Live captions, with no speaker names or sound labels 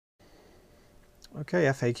Okay,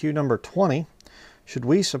 FAQ number 20. Should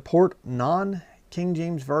we support non-King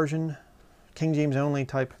James Version, King James only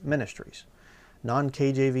type ministries?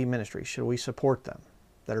 Non-KJV ministries, should we support them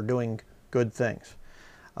that are doing good things?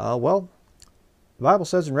 Well, the Bible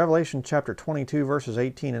says in Revelation chapter 22, verses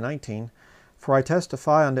 18 and 19, "For I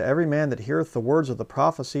testify unto every man that heareth the words of the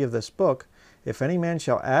prophecy of this book, if any man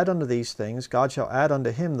shall add unto these things, God shall add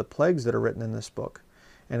unto him the plagues that are written in this book.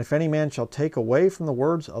 And if any man shall take away from the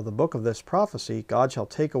words of the book of this prophecy, God shall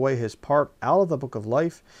take away his part out of the book of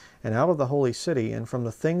life, and out of the holy city, and from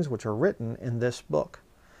the things which are written in this book."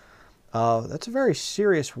 That's a very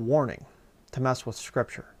serious warning to mess with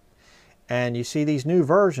Scripture. And you see these new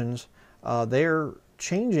versions, they're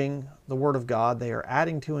changing the Word of God. They are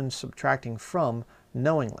adding to and subtracting from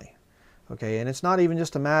knowingly. Okay, and it's not even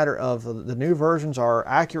just a matter of the new versions are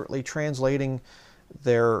accurately translating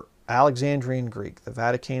their Alexandrian Greek, the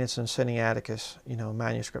Vaticanus and Sinaiticus,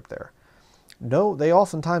 manuscript there. No, they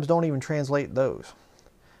oftentimes don't even translate those.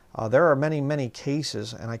 There are many, many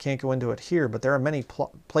cases, and I can't go into it here, but there are many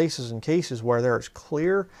places and cases where there is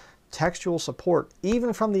clear textual support,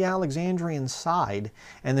 even from the Alexandrian side,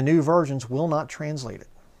 and the new versions will not translate it.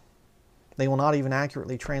 They will not even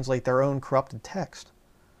accurately translate their own corrupted text.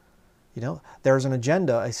 There's an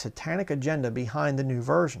agenda, a satanic agenda behind the new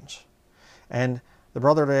versions. And the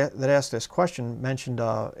brother that asked this question mentioned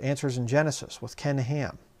Answers in Genesis with Ken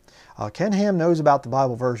Ham. Ken Ham knows about the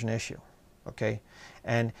Bible version issue, okay?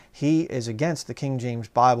 And he is against the King James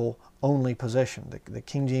Bible only position, the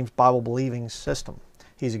King James Bible believing system.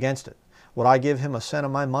 He's against it. Would I give him a cent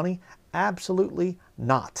of my money? Absolutely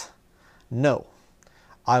not. No.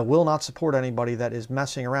 I will not support anybody that is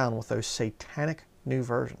messing around with those satanic new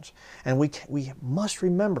versions. And we must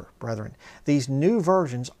remember, brethren, these new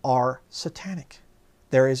versions are satanic.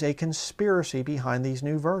 There is a conspiracy behind these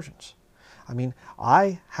new versions. I mean,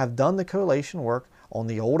 I have done the collation work on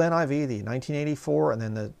the old NIV, the 1984, and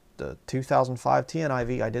then the 2005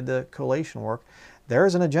 TNIV. I did the collation work. There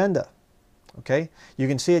is an agenda, okay? You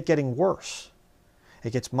can see it getting worse.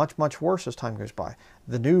 It gets much, much worse as time goes by.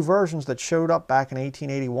 The new versions that showed up back in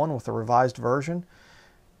 1881 with the revised version,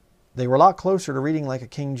 they were a lot closer to reading like a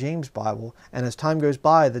King James Bible, and as time goes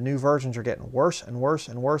by, the new versions are getting worse and worse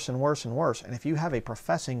and worse and worse and worse. And if you have a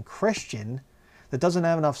professing Christian that doesn't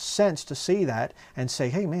have enough sense to see that and say,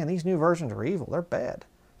 hey man, these new versions are evil, they're bad,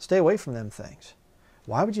 stay away from them things,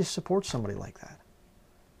 why would you support somebody like that?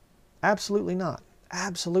 Absolutely not.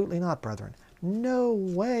 Absolutely not, brethren. No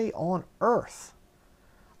way on earth.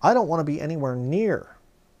 I don't want to be anywhere near,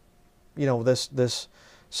 this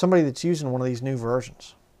somebody that's using one of these new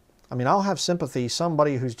versions. I mean, I'll have sympathy,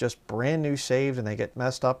 somebody who's just brand new saved and they get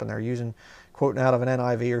messed up and they're quoting out of an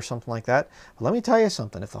NIV or something like that. But let me tell you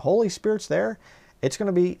something. If the Holy Spirit's there, it's going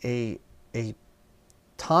to be a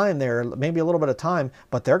time there, maybe a little bit of time,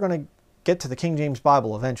 but they're going to get to the King James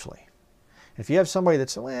Bible eventually. If you have somebody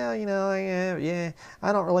that's, well, yeah,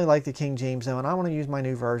 I don't really like the King James though, and I want to use my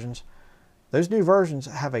new versions. Those new versions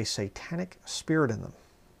have a satanic spirit in them.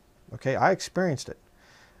 Okay, I experienced it.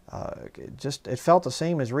 It felt the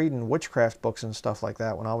same as reading witchcraft books and stuff like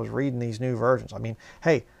that when I was reading these new versions. I mean,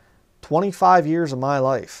 hey, 25 years of my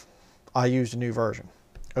life, I used a new version.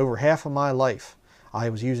 Over half of my life, I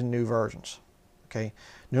was using new versions. Okay,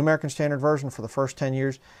 New American Standard Version for the first 10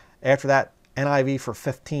 years. After that, NIV for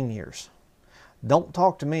 15 years. Don't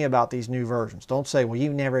talk to me about these new versions. Don't say, well,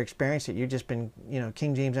 you've never experienced it. You've just been,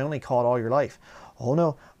 King James only called all your life. Oh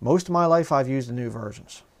no, most of my life I've used the new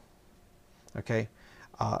versions. Okay.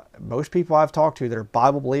 Most people I've talked to that are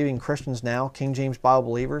Bible-believing Christians now, King James Bible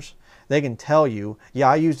believers, they can tell you, yeah,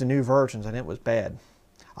 I used the new versions and it was bad.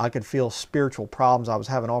 I could feel spiritual problems. I was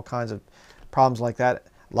having all kinds of problems like that.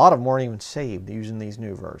 A lot of them weren't even saved using these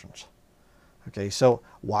new versions. Okay, so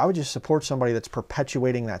why would you support somebody that's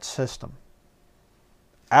perpetuating that system?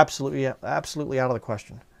 Absolutely, absolutely out of the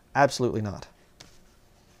question. Absolutely not.